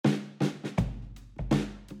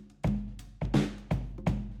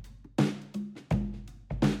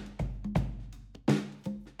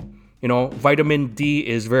Vitamin D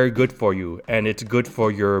is very good for you and it's good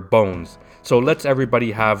for your bones. So let's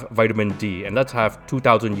everybody have vitamin D and let's have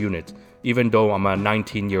 2,000 units, even though I'm a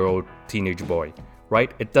 19-year-old teenage boy,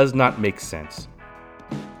 right? It does not make sense.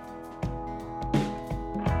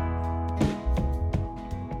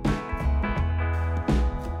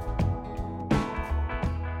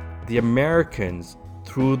 The Americans,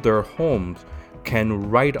 through their homes, can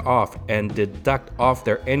write off and deduct off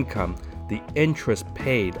their income the interest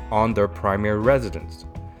paid on their primary residence.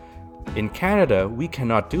 In Canada, we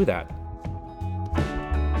cannot do that.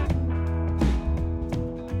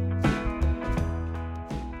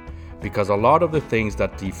 Because a lot of the things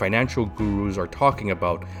that the financial gurus are talking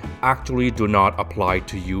about actually do not apply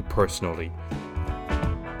to you personally.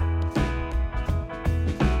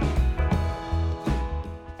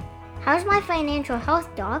 How's my financial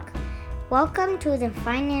health, Doc? Welcome to the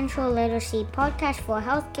Financial Literacy Podcast for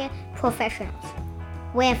Healthcare Professionals,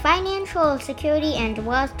 where financial security and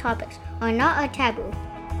wealth topics are not a taboo.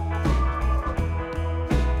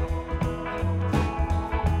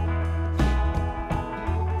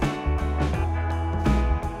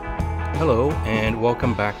 Hello, and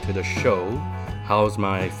welcome back to the show, How's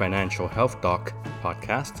My Financial Health Doc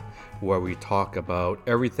podcast, where we talk about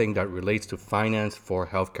everything that relates to finance for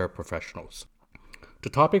healthcare professionals. The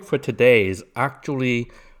topic for today is actually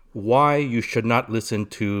why you should not listen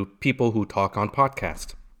to people who talk on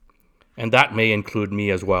podcasts. And that may include me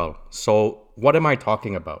as well. So what am I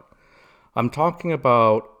talking about? I'm talking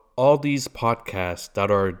about all these podcasts that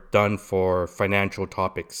are done for financial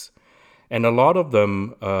topics. And a lot of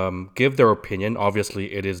them give their opinion.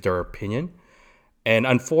 Obviously, it is their opinion. And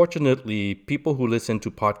unfortunately, people who listen to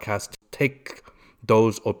podcasts take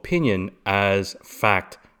those opinion as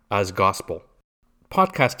fact, as gospel.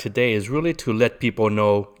 Podcast today is really to let people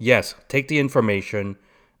know, yes, take the information,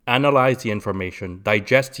 analyze the information,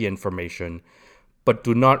 digest the information, but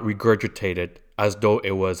do not regurgitate it as though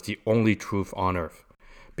it was the only truth on earth.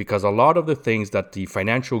 Because a lot of the things that the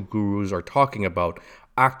financial gurus are talking about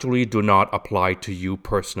actually do not apply to you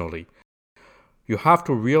personally. You have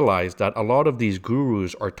to realize that a lot of these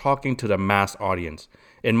gurus are talking to the mass audience.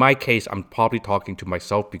 In my case, I'm probably talking to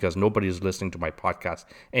myself because nobody is listening to my podcast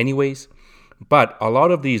anyways. But a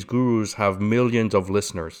lot of these gurus have millions of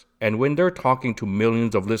listeners. And when they're talking to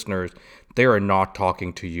millions of listeners, they are not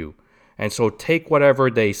talking to you. And so take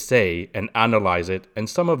whatever they say and analyze it. And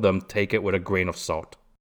some of them take it with a grain of salt.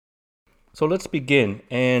 So let's begin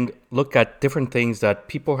and look at different things that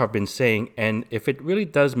people have been saying and if it really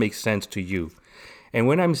does make sense to you. And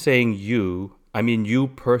when I'm saying you, I mean you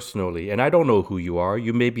personally. And I don't know who you are.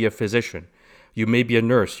 You may be a physician. You may be a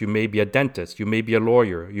nurse, you may be a dentist, you may be a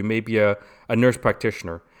lawyer, you may be a nurse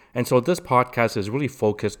practitioner. And so this podcast is really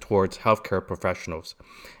focused towards healthcare professionals.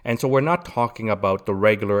 And so we're not talking about the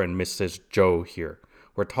regular and Mrs. Joe here.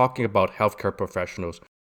 We're talking about healthcare professionals.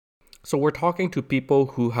 So we're talking to people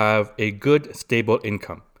who have a good, stable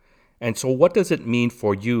income. And so what does it mean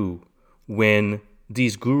for you when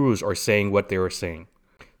these gurus are saying what they are saying?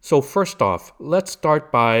 So first off, let's start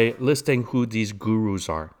by listing who these gurus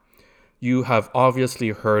are. You have obviously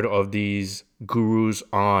heard of these gurus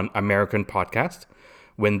on American podcasts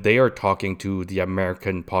when they are talking to the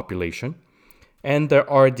American population. And there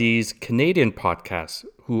are these Canadian podcasts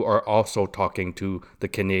who are also talking to the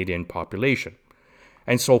Canadian population.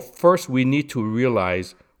 And so first we need to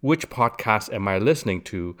realize which podcast am I listening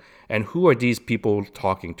to and who are these people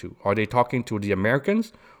talking to? Are they talking to the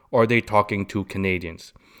Americans or are they talking to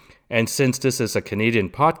Canadians? And since this is a Canadian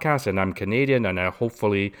podcast and I'm Canadian and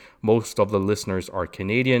hopefully most of the listeners are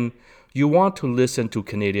Canadian, you want to listen to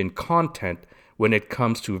Canadian content when it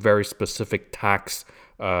comes to very specific tax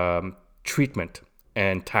treatment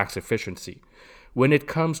and tax efficiency. When it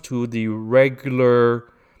comes to the regular,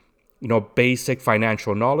 basic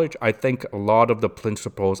financial knowledge, I think a lot of the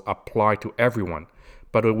principles apply to everyone.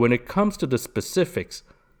 But when it comes to the specifics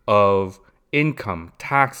of income,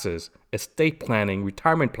 taxes, estate planning,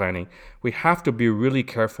 retirement planning, we have to be really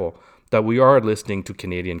careful that we are listening to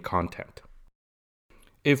Canadian content.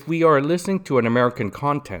 If we are listening to an American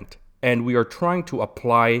content and we are trying to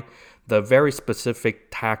apply the very specific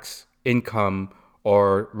tax, income,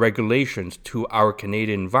 or regulations to our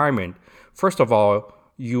Canadian environment, first of all,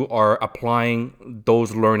 you are applying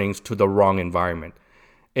those learnings to the wrong environment.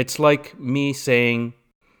 It's like me saying,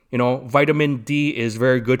 vitamin D is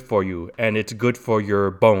very good for you and it's good for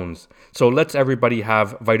your bones. So let's everybody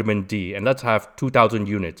have vitamin D and let's have 2,000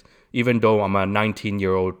 units, even though I'm a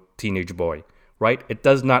 19-year-old teenage boy, right? It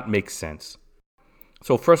does not make sense.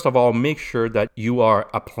 So first of all, make sure that you are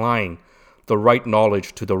applying the right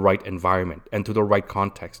knowledge to the right environment and to the right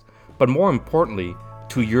context. But more importantly,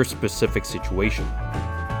 to your specific situation.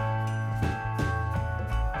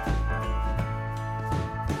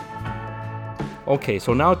 Okay,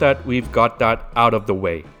 so now that we've got that out of the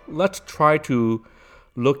way, let's try to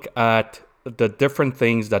look at the different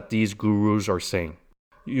things that these gurus are saying.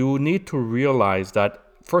 You need to realize that,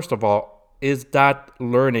 first of all, is that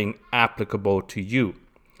learning applicable to you?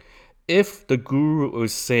 If the guru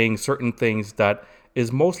is saying certain things that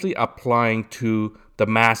is mostly applying to the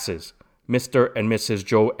masses, Mr. and Mrs.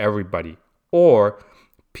 Joe, everybody, or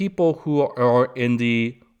people who are in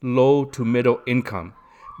the low to middle income,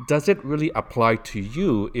 does it really apply to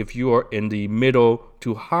you if you are in the middle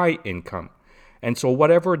to high income? And so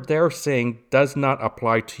whatever they're saying does not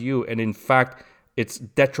apply to you. And in fact, it's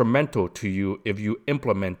detrimental to you if you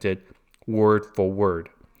implement it word for word.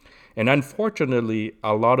 And unfortunately,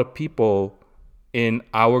 a lot of people in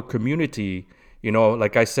our community,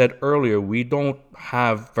 like I said earlier, we don't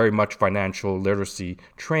have very much financial literacy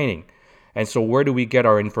training. And so where do we get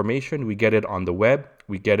our information? We get it on the web.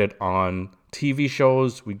 We get it on TV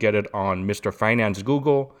shows. We get it on Mr. Finance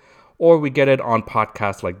Google, or we get it on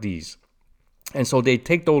podcasts like these. And so they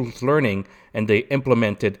take those learning and they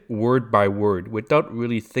implement it word by word without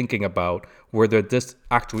really thinking about whether this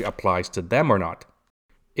actually applies to them or not.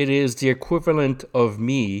 It is the equivalent of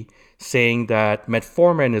me saying that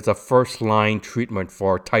metformin is a first-line treatment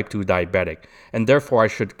for type 2 diabetic, and therefore I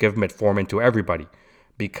should give metformin to everybody.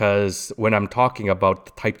 Because when I'm talking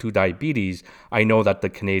about type 2 diabetes, I know that the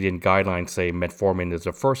Canadian guidelines say metformin is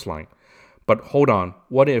the first line. But hold on,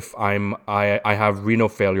 what if I have renal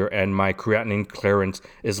failure and my creatinine clearance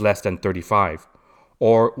is less than 35?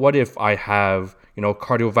 Or what if I have,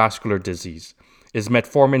 cardiovascular disease? Is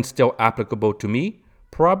metformin still applicable to me?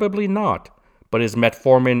 Probably not. But is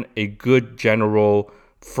metformin a good general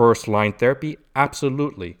first line therapy?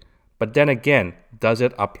 Absolutely. But then again, does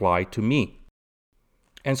it apply to me?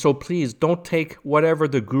 And so please don't take whatever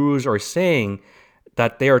the gurus are saying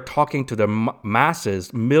that they are talking to the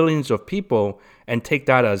masses, millions of people, and take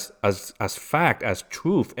that as fact, as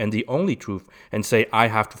truth, and the only truth, and say, I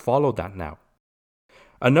have to follow that now.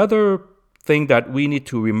 Another thing that we need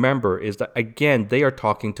to remember is that, again, they are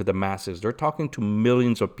talking to the masses. They're talking to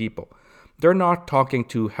millions of people. They're not talking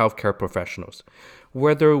to healthcare professionals.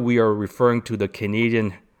 Whether we are referring to the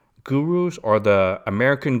Canadian gurus or the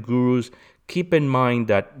American gurus, keep in mind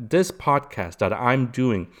that this podcast that I'm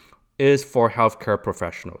doing is for healthcare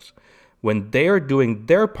professionals. When they're doing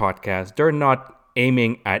their podcast, they're not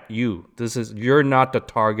aiming at you. You're not the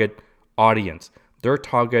target audience. Their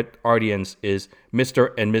target audience is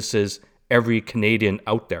Mr. and Mrs. every Canadian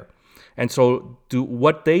out there. And so do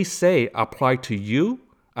what they say apply to you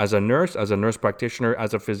as a nurse practitioner,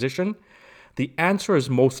 as a physician? The answer is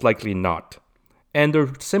most likely not. And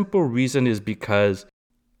the simple reason is because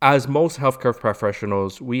as most healthcare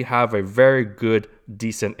professionals, we have a very good,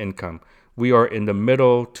 decent income. We are in the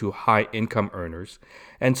middle to high income earners.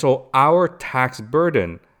 And so our tax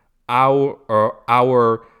burden,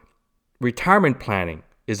 our retirement planning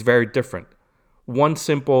is very different. One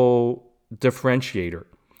simple differentiator.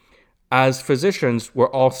 As physicians, we're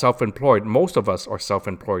all self-employed. Most of us are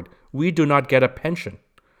self-employed. We do not get a pension.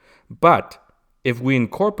 But if we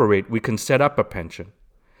incorporate, we can set up a pension.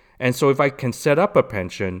 And so if I can set up a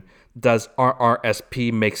pension, does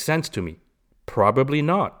RRSP make sense to me? Probably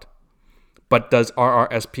not. But does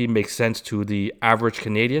RRSP make sense to the average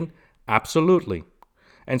Canadian? Absolutely.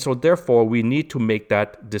 And so therefore, we need to make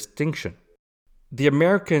that distinction. The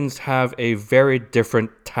Americans have a very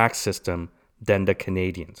different tax system than the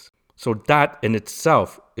Canadians. So that in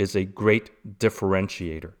itself is a great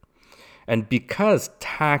differentiator. And because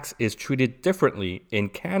tax is treated differently in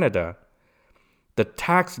Canada, the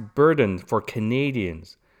tax burden for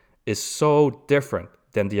Canadians is so different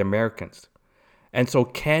than the Americans. And so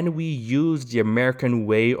can we use the American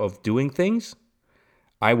way of doing things?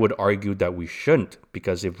 I would argue that we shouldn't,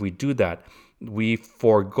 because if we do that, we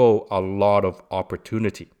forego a lot of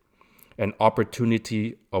opportunity. An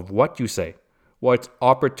opportunity of what you say? Well, it's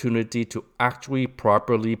opportunity to actually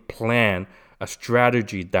properly plan a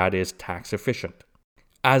strategy that is tax efficient.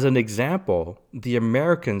 As an example, the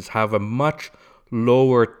Americans have a much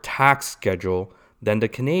lower tax schedule than the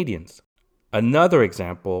Canadians. Another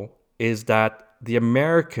example is that the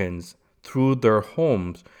Americans, through their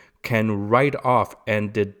homes, can write off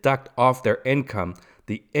and deduct off their income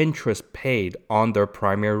the interest paid on their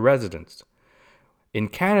primary residence. In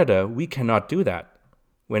Canada, we cannot do that.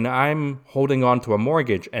 When I'm holding on to a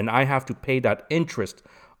mortgage and I have to pay that interest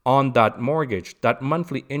on that mortgage, that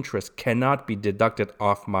monthly interest cannot be deducted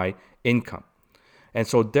off my income. And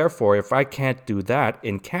so therefore, if I can't do that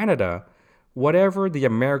in Canada, whatever the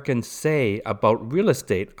Americans say about real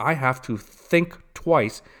estate, I have to think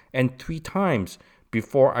twice and 3 times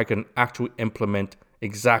before I can actually implement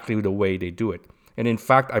exactly the way they do it. And in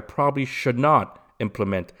fact, I probably should not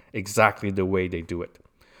implement exactly the way they do it.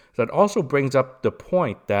 So that also brings up the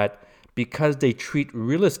point that because they treat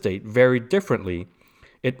real estate very differently,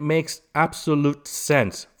 it makes absolute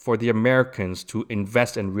sense for the Americans to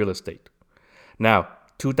invest in real estate. Now,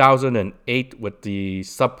 2008 with the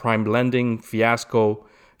subprime lending fiasco,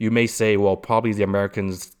 you may say, well, probably the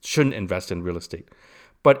Americans shouldn't invest in real estate.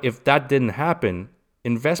 But if that didn't happen,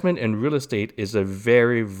 investment in real estate is a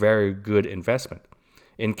very, very good investment.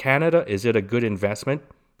 In Canada, is it a good investment?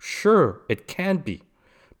 Sure, it can be,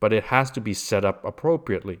 but it has to be set up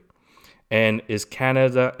appropriately. And in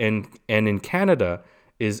Canada,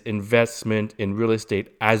 is investment in real estate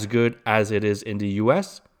as good as it is in the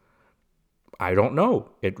US? I don't know.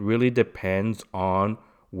 It really depends on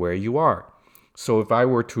where you are. So if I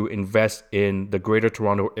were to invest in the Greater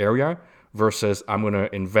Toronto area versus I'm going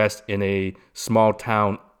to invest in a small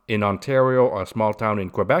town in Ontario or a small town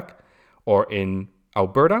in Quebec or in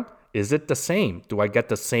Alberta, is it the same? Do I get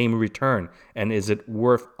the same return? And is it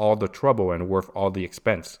worth all the trouble and worth all the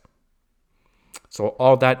expense? So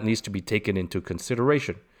all that needs to be taken into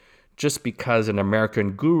consideration. Just because an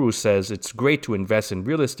American guru says it's great to invest in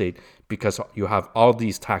real estate because you have all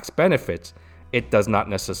these tax benefits, it does not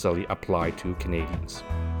necessarily apply to Canadians.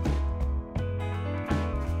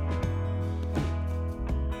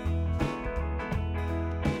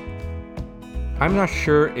 I'm not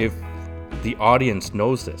sure if the audience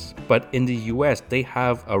knows this, but in the US, they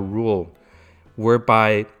have a rule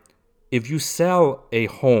whereby if you sell a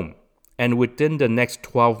home and within the next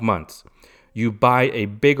 12 months, you buy a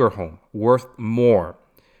bigger home worth more,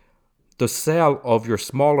 the sale of your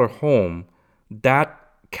smaller home, that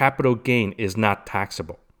capital gain is not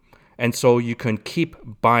taxable. And so you can keep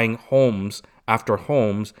buying homes after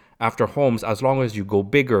homes after homes as long as you go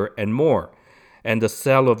bigger and more. And the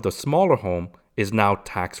sale of the smaller home is now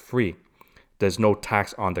tax-free. There's no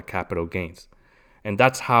tax on the capital gains. And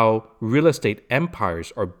that's how real estate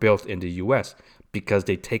empires are built in the US, because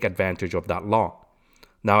they take advantage of that law.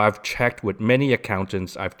 Now, I've checked with many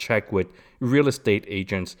accountants, I've checked with real estate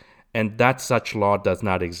agents, and that such law does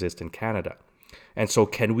not exist in Canada. And so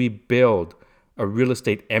can we build a real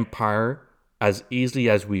estate empire as easily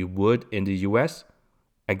as we would in the US?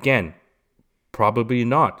 Again, probably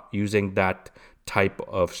not using that type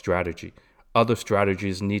of strategy. Other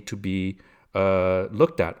strategies need to be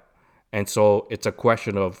looked at. And so it's a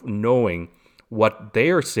question of knowing what they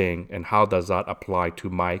are saying and how does that apply to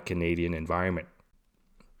my Canadian environment.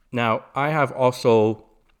 Now, I have also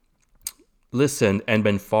listened and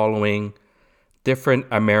been following different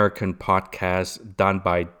American podcasts done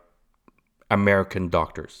by American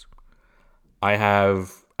doctors. I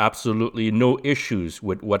have absolutely no issues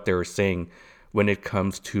with what they're saying when it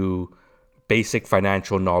comes to basic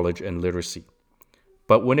financial knowledge and literacy.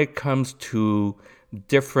 But when it comes to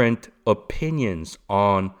different opinions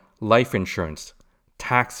on life insurance,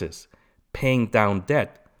 taxes, paying down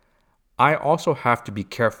debt, I also have to be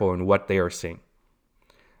careful in what they are saying.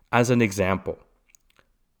 As an example,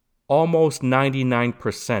 almost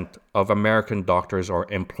 99% of American doctors are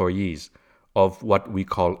employees of what we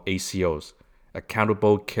call ACOs,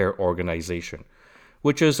 Accountable Care Organization,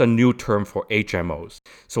 which is a new term for HMOs.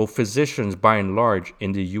 So physicians, by and large,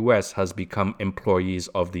 in the US has become employees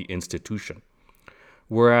of the institution,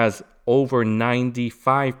 whereas over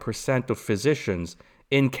 95% of physicians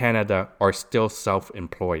in Canada are still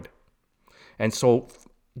self-employed. And so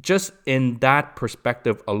just in that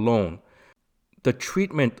perspective alone, the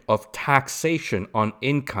treatment of taxation on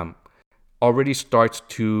income already starts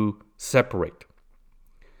to separate.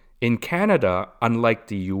 In Canada, unlike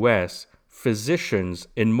the US, physicians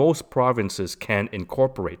in most provinces can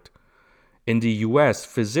incorporate. In the US,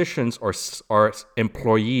 physicians are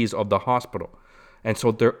employees of the hospital, and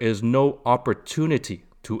so there is no opportunity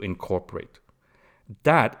to incorporate.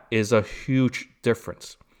 That is a huge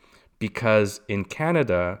difference, because in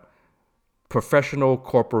Canada, professional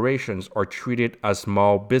corporations are treated as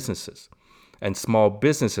small businesses, and small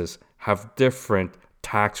businesses have different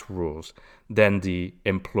tax rules than the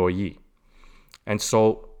employee. And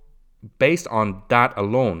so based on that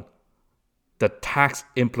alone, the tax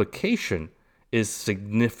implication is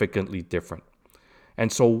significantly different.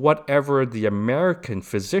 And so whatever the American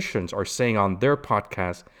physicians are saying on their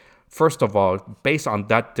podcast, first of all, based on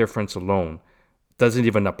that difference alone, doesn't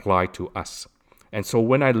even apply to us. And so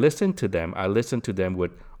when I listen to them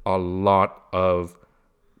with a lot of,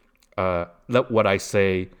 what I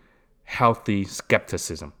say, healthy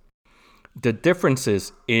skepticism. the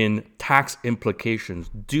differences in tax implications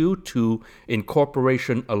due to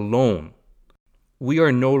incorporation alone, we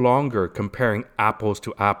are no longer comparing apples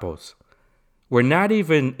to apples. We're not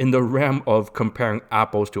even in the realm of comparing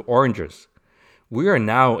apples to oranges. We are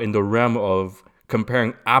now in the realm of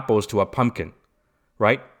comparing apples to a pumpkin,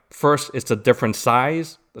 right? First, it's a different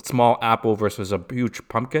size, a small apple versus a huge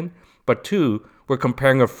pumpkin. But two, we're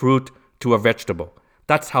comparing a fruit to a vegetable.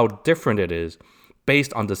 That's how different it is,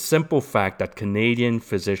 based on the simple fact that Canadian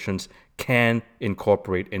physicians can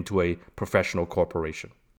incorporate into a professional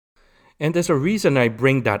corporation. And there's a reason I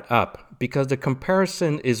bring that up, because the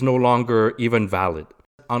comparison is no longer even valid.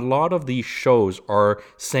 A lot of these shows are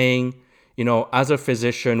saying, as a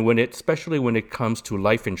physician, especially when it comes to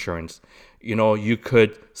life insurance, you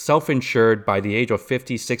could self-insured by the age of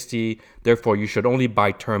 50, 60, therefore you should only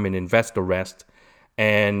buy term and invest the rest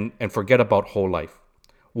and forget about whole life.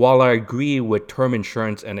 While I agree with term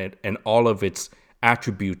insurance and all of its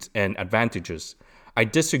attributes and advantages, I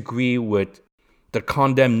disagree with the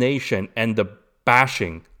condemnation and the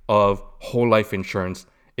bashing of whole life insurance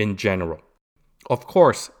in general. Of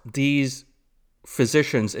course, these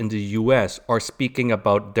physicians in the US are speaking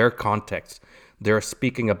about their context. They're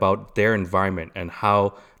speaking about their environment and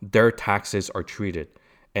how their taxes are treated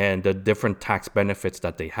and the different tax benefits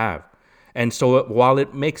that they have. And so while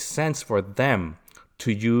it makes sense for them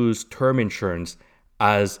to use term insurance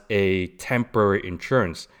as a temporary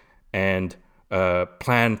insurance and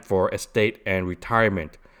plan for estate and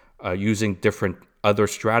retirement using different other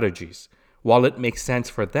strategies, while it makes sense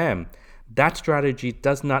for them, that strategy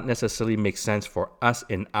does not necessarily make sense for us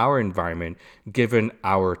in our environment, given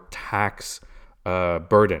our tax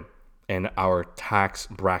burden and our tax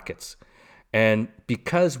brackets. And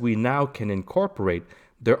because we now can incorporate,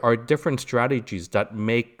 there are different strategies that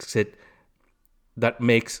makes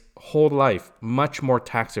whole life much more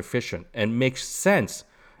tax efficient and makes sense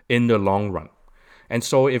in the long run. And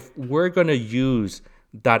so if we're going to use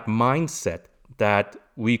that mindset that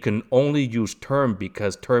we can only use term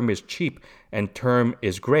because term is cheap and term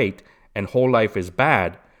is great and whole life is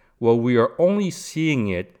bad, well, we are only seeing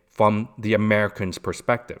it from the American's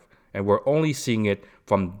perspective, and we're only seeing it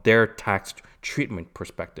from their tax treatment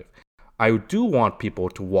perspective. I do want people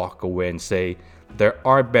to walk away and say there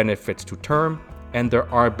are benefits to term and there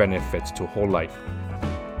are benefits to whole life.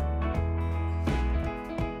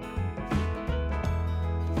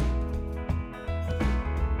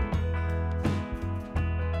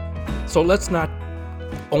 So let's not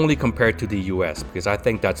only compare to the US, because I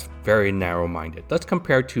think that's very narrow-minded. Let's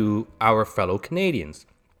compare to our fellow Canadians.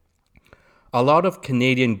 A lot of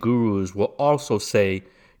Canadian gurus will also say,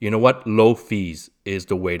 low fees is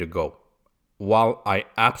the way to go. While I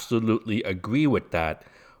absolutely agree with that,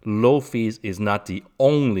 low fees is not the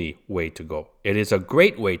only way to go. It is a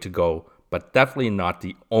great way to go, but definitely not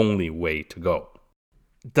the only way to go.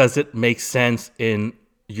 Does it make sense in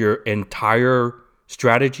your entire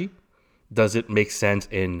strategy? Does it make sense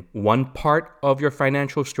in one part of your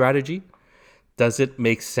financial strategy? Does it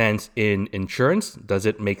make sense in insurance? Does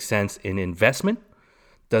it make sense in investment?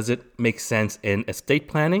 Does it make sense in estate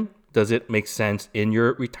planning? Does it make sense in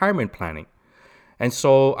your retirement planning? And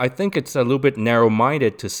so I think it's a little bit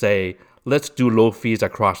narrow-minded to say, let's do low fees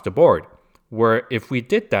across the board, where if we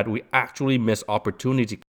did that, we actually miss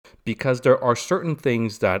opportunity, because there are certain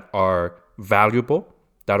things that are valuable,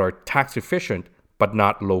 that are tax efficient, but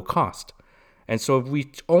not low cost. And so if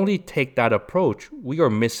we only take that approach, we are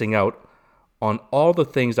missing out on all the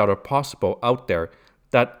things that are possible out there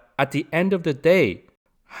that at the end of the day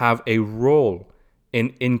have a role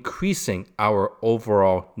in increasing our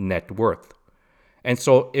overall net worth. And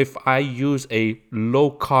so if I use a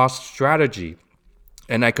low-cost strategy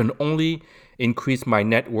and I can only increase my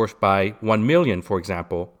net worth by 1 million, for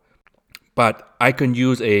example, but I can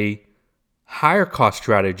use a higher cost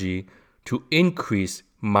strategy to increase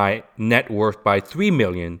my net worth by 3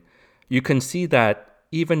 million, you can see that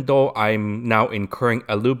even though I'm now incurring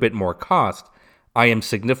a little bit more cost, I am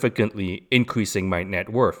significantly increasing my net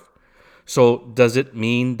worth. So does it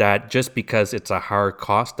mean that just because it's a higher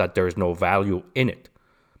cost that there's no value in it,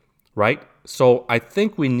 right? So I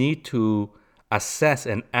think we need to assess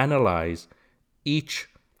and analyze each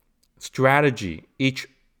strategy, each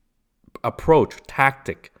approach,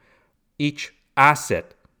 tactic, each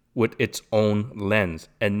asset with its own lens,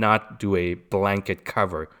 and not do a blanket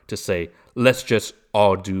cover to say, let's just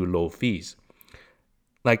all do low fees.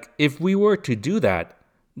 Like, if we were to do that,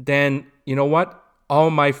 then you know what? All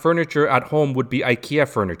my furniture at home would be IKEA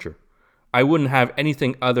furniture. I wouldn't have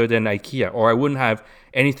anything other than IKEA, or I wouldn't have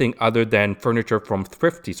anything other than furniture from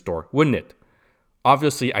thrifty store, wouldn't it?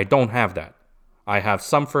 Obviously, I don't have that. I have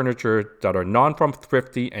some furniture that are non from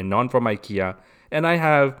Thrifty and non from IKEA, and I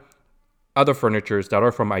have other furnitures that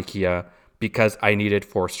are from IKEA because I need it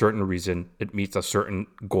for a certain reason. It meets a certain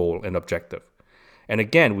goal and objective. And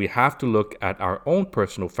again, we have to look at our own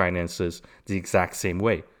personal finances the exact same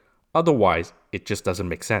way. Otherwise, it just doesn't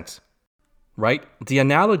make sense, right? The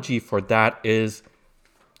analogy for that is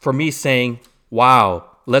for me saying, wow,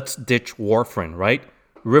 let's ditch warfarin, right?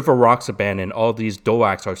 Rivaroxaban and all these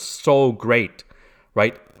DOACs are so great,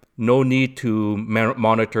 right? No need to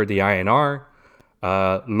monitor the INR,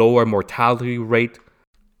 lower mortality rate.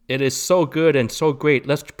 It is so good and so great.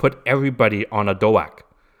 Let's put everybody on a DOAC,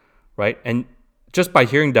 right? And just by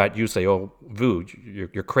hearing that, you say, oh, Vu,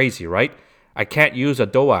 you're crazy, right? I can't use a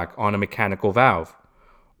DOAC on a mechanical valve,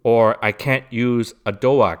 or I can't use a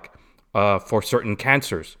DOAC for certain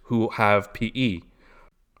cancers who have PE,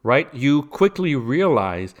 right? You quickly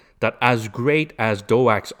realize that as great as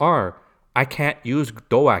DOACs are, I can't use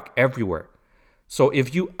DOAC everywhere. So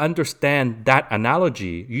if you understand that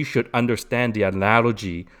analogy, you should understand the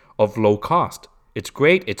analogy of low cost. It's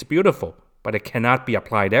great, it's beautiful, but it cannot be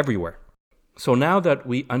applied everywhere. So now that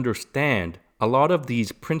we understand a lot of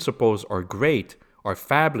these principles are great, are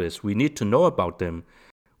fabulous, we need to know about them,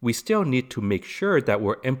 we still need to make sure that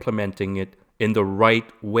we're implementing it in the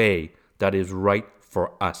right way that is right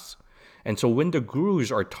for us. And so when the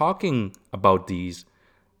gurus are talking about these,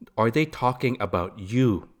 are they talking about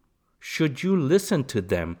you? Should you listen to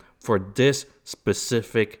them for this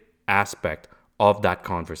specific aspect of that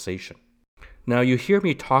conversation? Now, you hear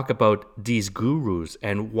me talk about these gurus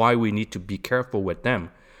and why we need to be careful with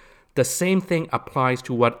them. The same thing applies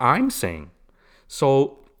to what I'm saying.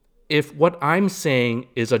 So if what I'm saying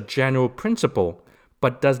is a general principle,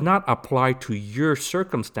 but does not apply to your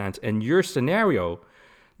circumstance and your scenario,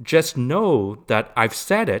 just know that I've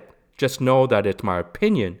said it, just know that it's my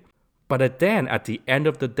opinion. But then at the end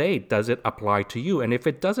of the day, does it apply to you? And if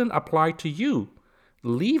it doesn't apply to you,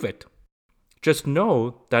 leave it. Just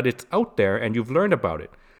know that it's out there and you've learned about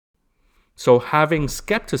it. So having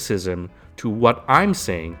skepticism to what I'm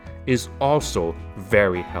saying is also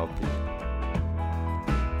very healthy.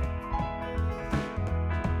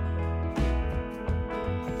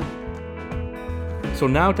 So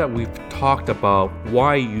now that we've talked about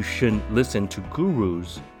why you shouldn't listen to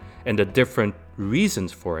gurus and the different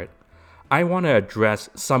reasons for it, I want to address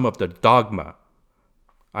some of the dogma.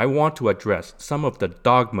 I want to address some of the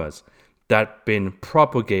dogmas that have been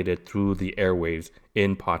propagated through the airwaves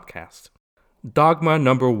in podcasts. Dogma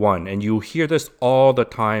number 1, and you hear this all the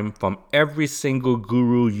time from every single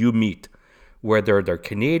guru you meet, whether they're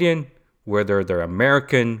Canadian, whether they're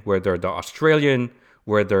American, whether they're Australian,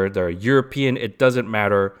 whether they're European, it doesn't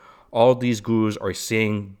matter. All these gurus are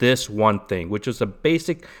saying this one thing, which is a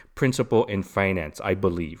basic principle in finance, I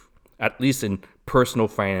believe, at least in personal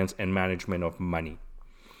finance and management of money.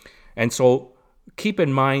 And so keep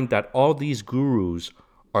in mind that all these gurus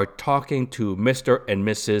are talking to Mr. and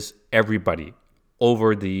Mrs. everybody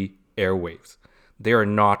over the airwaves. They are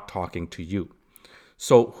not talking to you.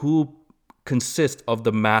 So who consists of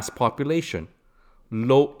the mass population?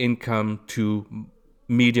 Low income to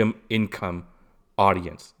medium income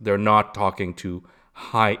audience. They're not talking to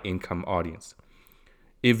high income audience.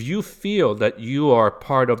 If you feel that you are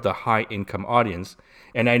part of the high income audience,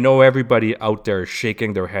 and I know everybody out there is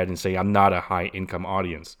shaking their head and saying, I'm not a high income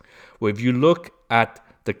audience. Well, if you look at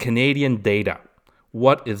the Canadian data,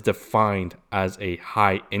 what is defined as a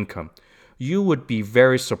high income, you would be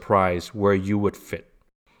very surprised where you would fit.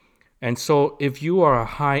 And so if you are a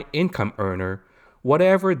high income earner,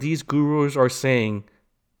 whatever these gurus are saying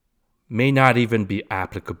may not even be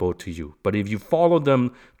applicable to you. But if you follow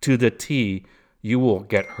them to the T, you will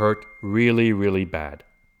get hurt really, really bad.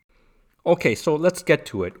 Okay, so let's get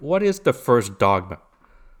to it. What is the first dogma?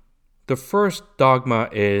 The first dogma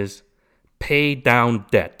is pay down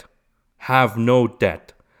debt. Have no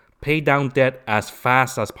debt. Pay down debt as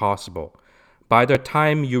fast as possible. By the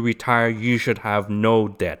time you retire, you should have no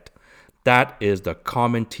debt. That is the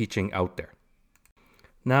common teaching out there.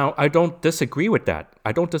 Now, I don't disagree with that.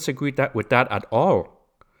 I don't disagree with that at all.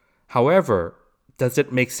 However, does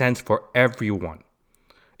it make sense for everyone?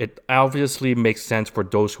 It obviously makes sense for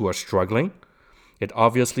those who are struggling. It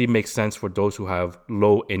obviously makes sense for those who have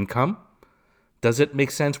low income. Does it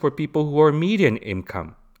make sense for people who are median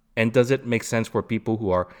income? And does it make sense for people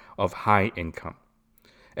who are of high income?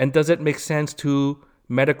 And does it make sense to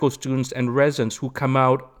medical students and residents who come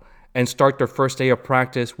out and start their first day of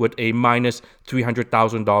practice with a minus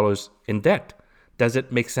 $300,000 in debt? Does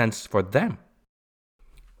it make sense for them?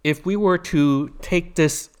 If we were to take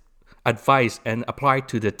this advice and apply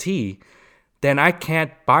to the T, then I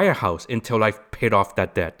can't buy a house until I've paid off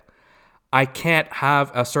that debt. I can't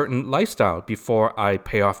have a certain lifestyle before I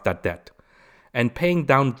pay off that debt. And paying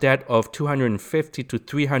down debt of $250,000 to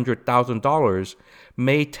 $300,000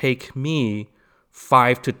 may take me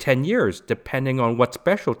 5 to 10 years, depending on what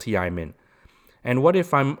specialty I'm in. And what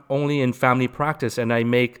if I'm only in family practice and I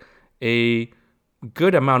make a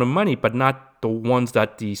good amount of money, but not the ones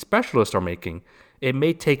that the specialists are making? It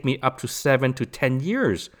may take me up to 7 to 10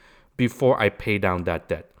 years before I pay down that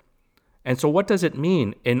debt. And so what does it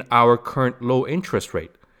mean in our current low interest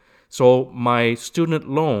rate? So my student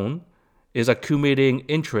loan is accumulating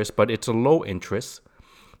interest, but it's a low interest.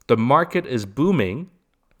 The market is booming,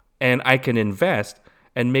 and I can invest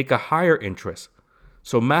and make a higher interest.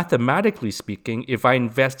 So mathematically speaking, if I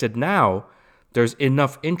invested now, there's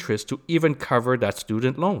enough interest to even cover that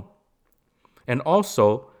student loan. And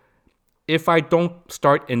also, if I don't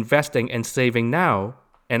start investing and saving now,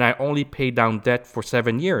 and I only pay down debt for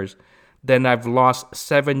 7 years, then I've lost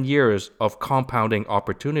 7 years of compounding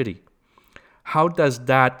opportunity. How does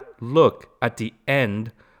that look at the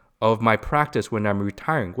end of my practice when I'm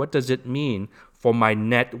retiring? What does it mean for my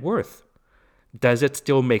net worth? Does it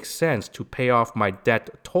still make sense to pay off my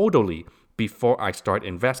debt totally before I start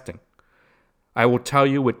investing? I will tell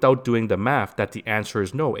you without doing the math that the answer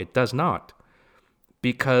is no, it does not.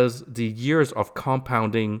 Because the years of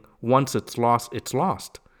compounding, once it's lost, it's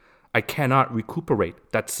lost. I cannot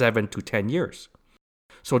recuperate that 7 to 10 years.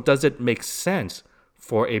 So does it make sense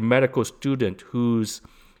for a medical student who's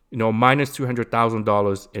minus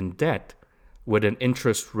 $300,000 in debt with an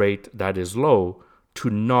interest rate that is low to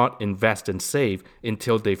not invest and save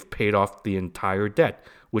until they've paid off the entire debt,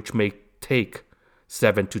 which may take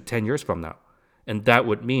 7 to 10 years from now? And that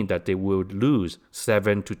would mean that they would lose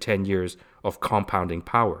 7 to 10 years of compounding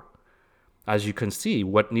power. As you can see,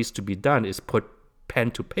 what needs to be done is put pen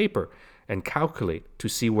to paper and calculate to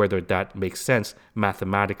see whether that makes sense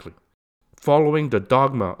mathematically. Following the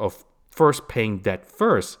dogma of first paying debt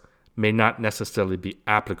first may not necessarily be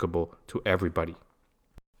applicable to everybody.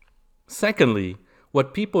 Secondly,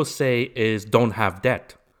 what people say is don't have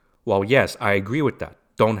debt. Well, yes, I agree with that.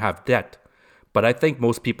 Don't have debt. But I think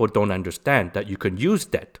most people don't understand that you can use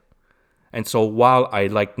debt. And so while I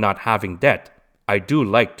like not having debt, I do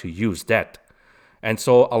like to use debt. And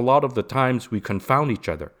so a lot of the times we confound each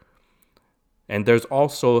other. And there's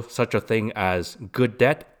also such a thing as good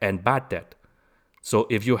debt and bad debt. So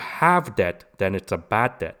if you have debt, then it's a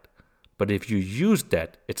bad debt. But if you use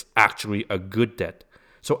debt, it's actually a good debt.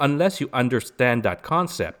 So unless you understand that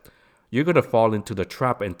concept, you're going to fall into the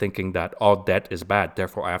trap in thinking that all debt is bad,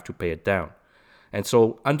 therefore I have to pay it down. And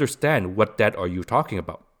so understand, what debt are you talking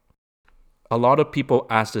about? A lot of people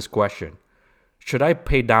ask this question: should I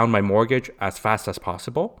pay down my mortgage as fast as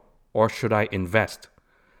possible, or should I invest?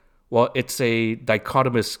 Well, it's a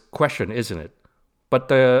dichotomous question, isn't it? But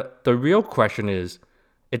the real question is,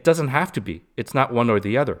 it doesn't have to be. It's not one or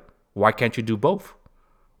the other. Why can't you do both?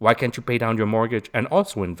 Why can't you pay down your mortgage and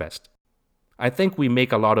also invest? I think we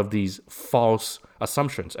make a lot of these false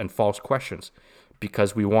assumptions and false questions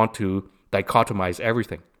because we want to dichotomize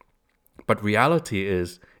everything. But reality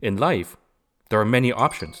is, in life, there are many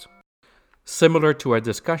options. Similar to our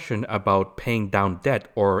discussion about paying down debt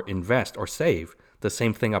or invest or save, the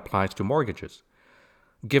same thing applies to mortgages.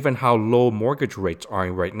 Given how low mortgage rates are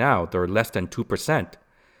right now, they're less than 2%.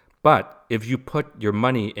 But if you put your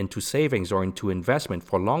money into savings or into investment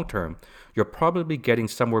for long term, you're probably getting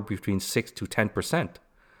somewhere between 6 to 10%.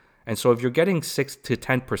 And so if you're getting 6 to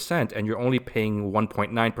 10% and you're only paying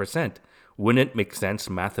 1.9%, wouldn't it make sense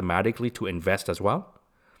mathematically to invest as well?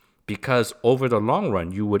 Because over the long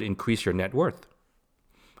run, you would increase your net worth.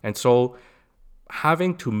 And so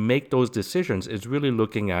having to make those decisions is really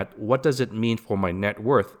looking at, what does it mean for my net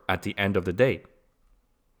worth at the end of the day?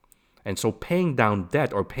 And so paying down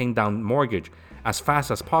debt or paying down mortgage as fast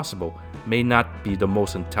as possible may not be the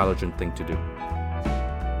most intelligent thing to do.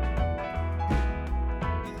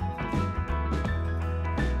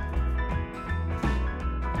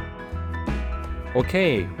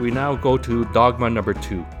 Okay, we now go to dogma number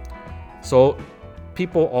 2. So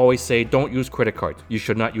people always say, don't use credit cards. You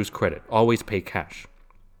should not use credit. Always pay cash.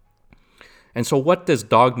 And so what this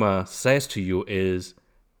dogma says to you is,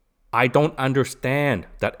 I don't understand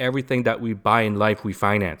that everything that we buy in life, we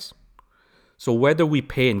finance. So whether we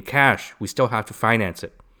pay in cash, we still have to finance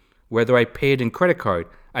it. Whether I pay it in credit card,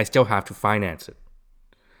 I still have to finance it.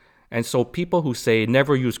 And so people who say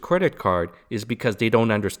never use credit card is because they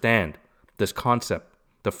don't understand this concept,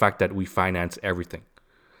 the fact that we finance everything.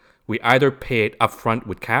 We either pay it upfront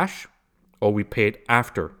with cash or we pay it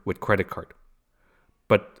after with credit card.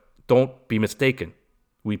 But don't be mistaken.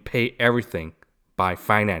 We pay everything by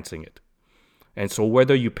financing it. And so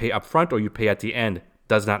whether you pay upfront or you pay at the end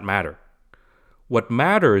does not matter. What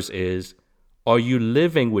matters is, are you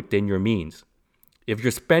living within your means? If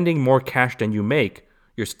you're spending more cash than you make,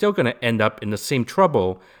 you're still going to end up in the same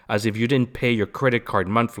trouble as if you didn't pay your credit card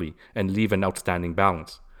monthly and leave an outstanding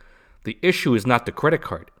balance. The issue is not the credit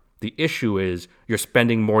card. The issue is you're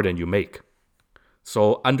spending more than you make.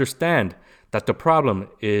 So understand that the problem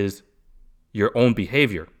is your own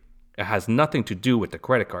behavior. It has nothing to do with the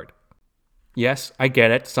credit card. Yes, I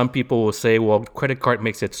get it. Some people will say, well, credit card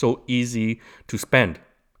makes it so easy to spend.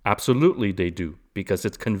 Absolutely they do, because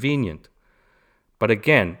it's convenient. But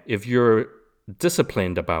again, if you're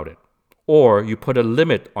disciplined about it, or you put a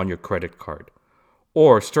limit on your credit card,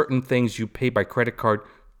 or certain things you pay by credit card,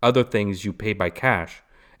 other things you pay by cash,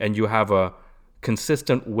 and you have a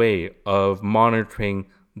consistent way of monitoring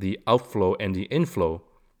the outflow and the inflow,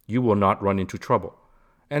 you will not run into trouble.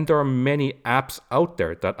 And there are many apps out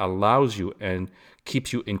there that allows you and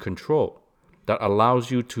keeps you in control, that allows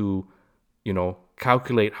you to,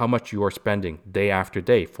 calculate how much you are spending day after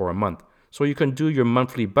day for a month. So you can do your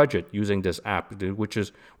monthly budget using this app,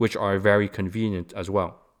 which are very convenient as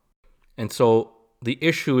well. And so the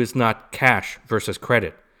issue is not cash versus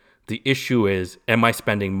credit. The issue is, am I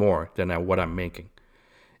spending more than what I'm making?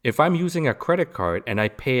 If I'm using a credit card and I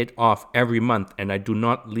pay it off every month and I do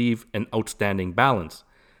not leave an outstanding balance,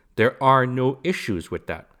 there are no issues with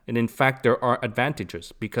that. And in fact, there are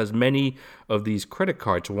advantages because many of these credit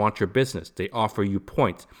cards want your business. They offer you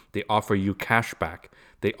points. They offer you cash back.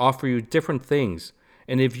 They offer you different things.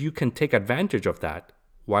 And if you can take advantage of that,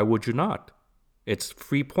 why would you not? It's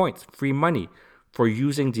free points, free money for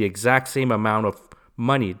using the exact same amount of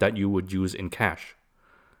money that you would use in cash.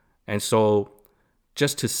 And so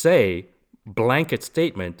just to say, blanket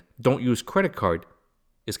statement, don't use credit card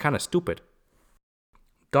is kind of stupid.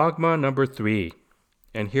 Dogma number 3,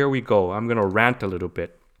 and here we go. I'm going to rant a little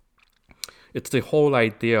bit. It's the whole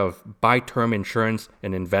idea of buy term insurance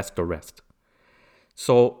and invest the rest.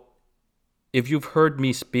 So if you've heard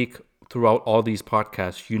me speak throughout all these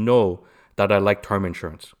podcasts, you know that I like term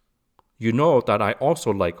insurance. You know that I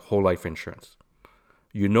also like whole life insurance.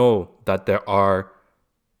 You know that there are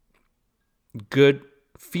good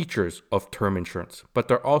features of term insurance, but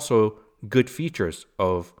there are also good features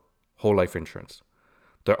of whole life insurance.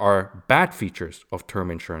 There are bad features of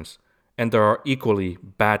term insurance, and there are equally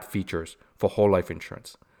bad features for whole life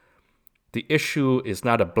insurance. The issue is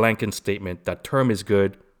not a blanket statement that term is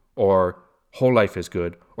good or whole life is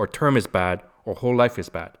good, or term is bad or whole life is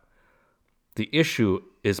bad. The issue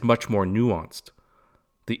is much more nuanced.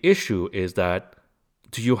 The issue is that,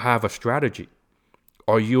 do you have a strategy?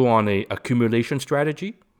 Are you on an accumulation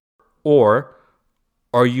strategy, or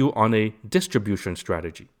are you on a distribution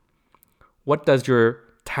strategy? What does your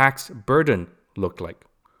tax burden look like?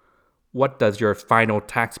 What does your final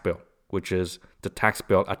tax bill, which is the tax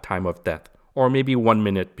bill at time of death, or maybe 1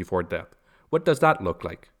 minute before death, what does that look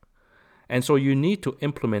like? And so you need to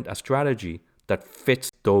implement a strategy that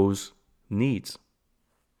fits those needs.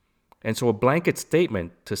 And so a blanket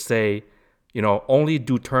statement to say, only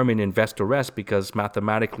do term and invest the rest because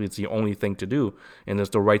mathematically it's the only thing to do and it's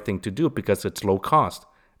the right thing to do because it's low cost,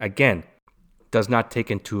 again, does not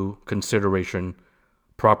take into consideration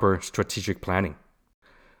proper strategic planning.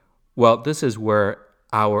 Well, this is where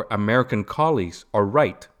our American colleagues are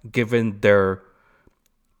right, given their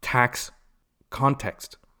tax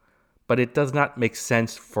context. But it does not make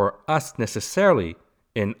sense for us necessarily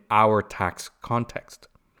in our tax context.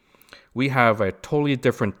 We have a totally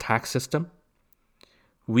different tax system.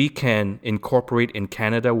 We can incorporate in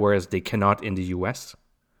Canada, whereas they cannot in the US.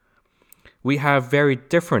 We have very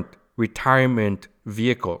different retirement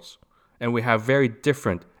vehicles, and we have very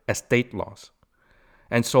different estate laws.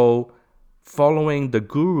 And so following the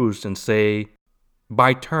gurus and say,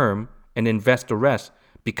 buy term and invest the rest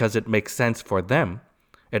because it makes sense for them,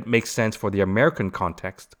 it makes sense for the American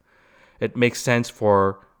context, it makes sense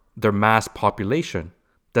for their mass population,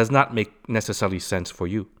 does not make necessarily sense for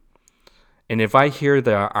you. And if I hear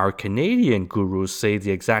that our Canadian gurus say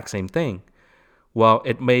the exact same thing, well,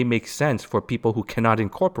 it may make sense for people who cannot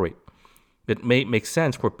incorporate. It may make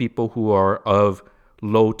sense for people who are of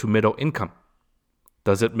low to middle income.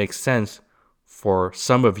 Does it make sense for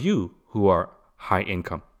some of you who are high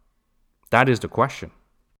income? That is the question.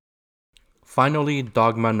 Finally,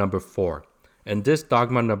 dogma number 4. And this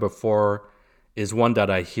dogma number 4 is one that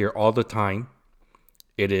I hear all the time.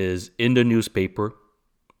 It is in the newspaper.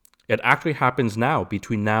 It actually happens now,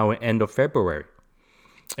 between now and end of February.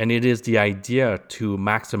 And it is the idea to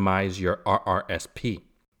maximize your RRSP.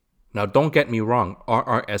 Now, don't get me wrong,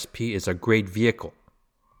 RRSP is a great vehicle.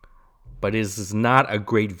 but it is not a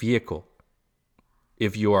great vehicle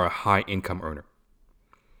if you are a high income earner.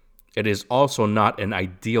 It is also not an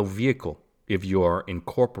ideal vehicle if you are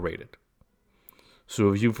incorporated.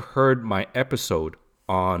 So if you've heard my episode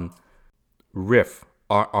on RRIF,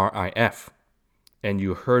 RRIF, and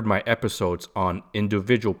you heard my episodes on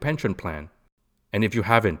individual pension plan, and if you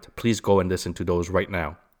haven't, please go and listen to those right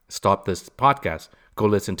now. Stop this podcast, go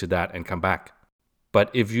listen to that and come back. But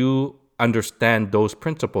if you understand those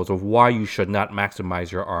principles of why you should not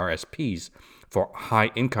maximize your RRSPs for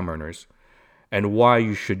high income earners, and why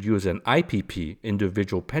you should use an IPP,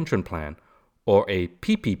 individual pension plan, or a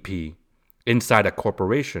PPP inside a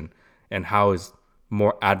corporation, and how it's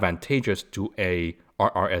more advantageous to a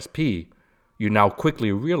RRSP, you now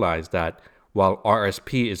quickly realize that while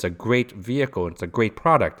RRSP is a great vehicle, it's a great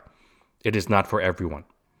product, it is not for everyone.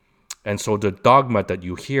 And so the dogma that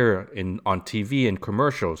you hear on TV and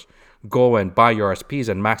commercials, go and buy your RSPs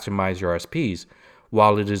and maximize your RSPs,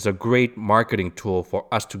 while it is a great marketing tool for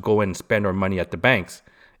us to go and spend our money at the banks,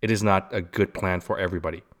 it is not a good plan for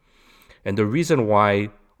everybody. And the reason why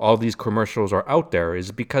all these commercials are out there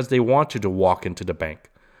is because they want you to walk into the bank.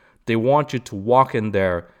 They want you to walk in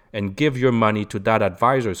there and give your money to that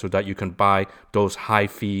advisor so that you can buy those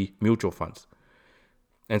high-fee mutual funds.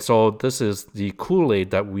 And so this is the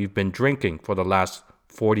Kool-Aid that we've been drinking for the last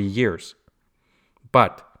 40 years.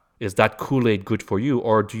 But is that Kool-Aid good for you,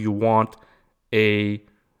 or do you want a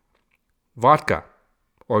vodka,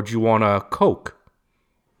 or do you want a Coke,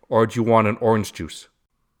 or do you want an orange juice?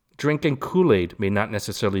 Drinking Kool-Aid may not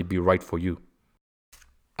necessarily be right for you.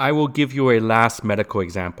 I will give you a last medical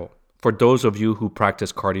example. For those of you who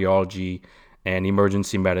practice cardiology and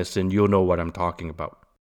emergency medicine, you'll know what I'm talking about.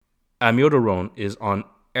 Amiodarone is on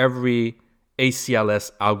every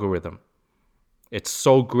ACLS algorithm. It's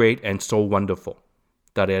so great and so wonderful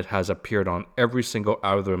that it has appeared on every single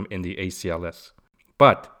algorithm in the ACLS.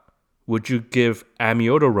 But would you give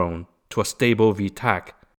amiodarone to a stable VTAC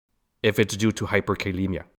if it's due to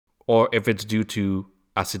hyperkalemia, or if it's due to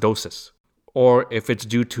acidosis, or if it's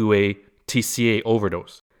due to a TCA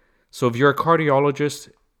overdose? So if you're a cardiologist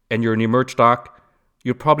and you're an emerge doc,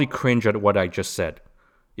 you'd probably cringe at what I just said.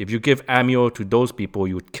 If you give amio to those people,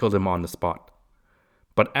 you would kill them on the spot.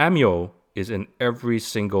 But amio is in every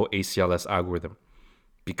single ACLS algorithm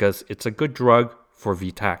because it's a good drug for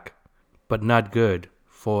VTAC, but not good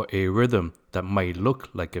for a rhythm that might look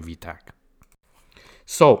like a VTAC.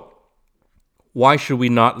 So, why should we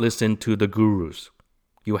not listen to the gurus?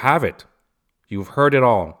 You have it. You've heard it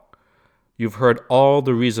all. You've heard all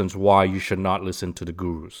the reasons why you should not listen to the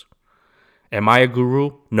gurus. Am I a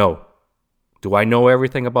guru? No. Do I know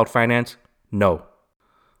everything about finance? No.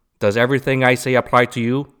 Does everything I say apply to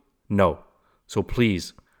you? No. So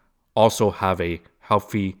please also have a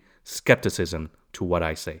healthy skepticism to what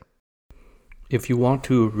I say. If you want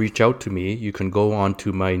to reach out to me, you can go on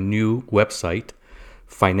to my new website,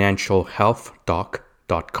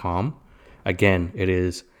 financialhealthdoc.com. Again, it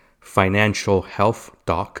is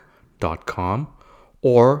financialhealthdoc.com,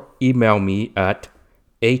 or email me at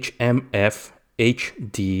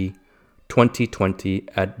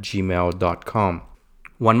hmfhd2020@gmail.com.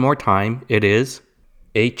 One more time, it is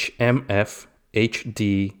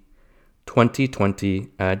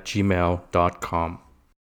hmfhd2020@gmail.com.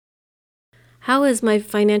 How is My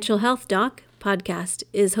Financial Health Doc podcast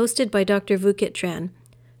is hosted by Dr. Vukit Tran.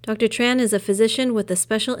 Dr. Tran is a physician with a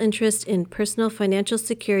special interest in personal financial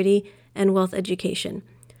security and wealth education.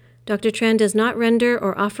 Dr. Tran does not render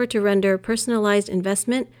or offer to render personalized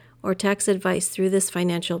investment or tax advice through this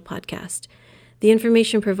financial podcast. The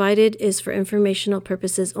information provided is for informational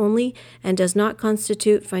purposes only and does not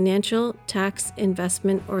constitute financial, tax,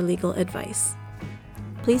 investment, or legal advice.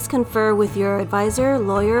 Please confer with your advisor,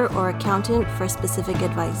 lawyer, or accountant for specific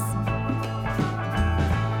advice.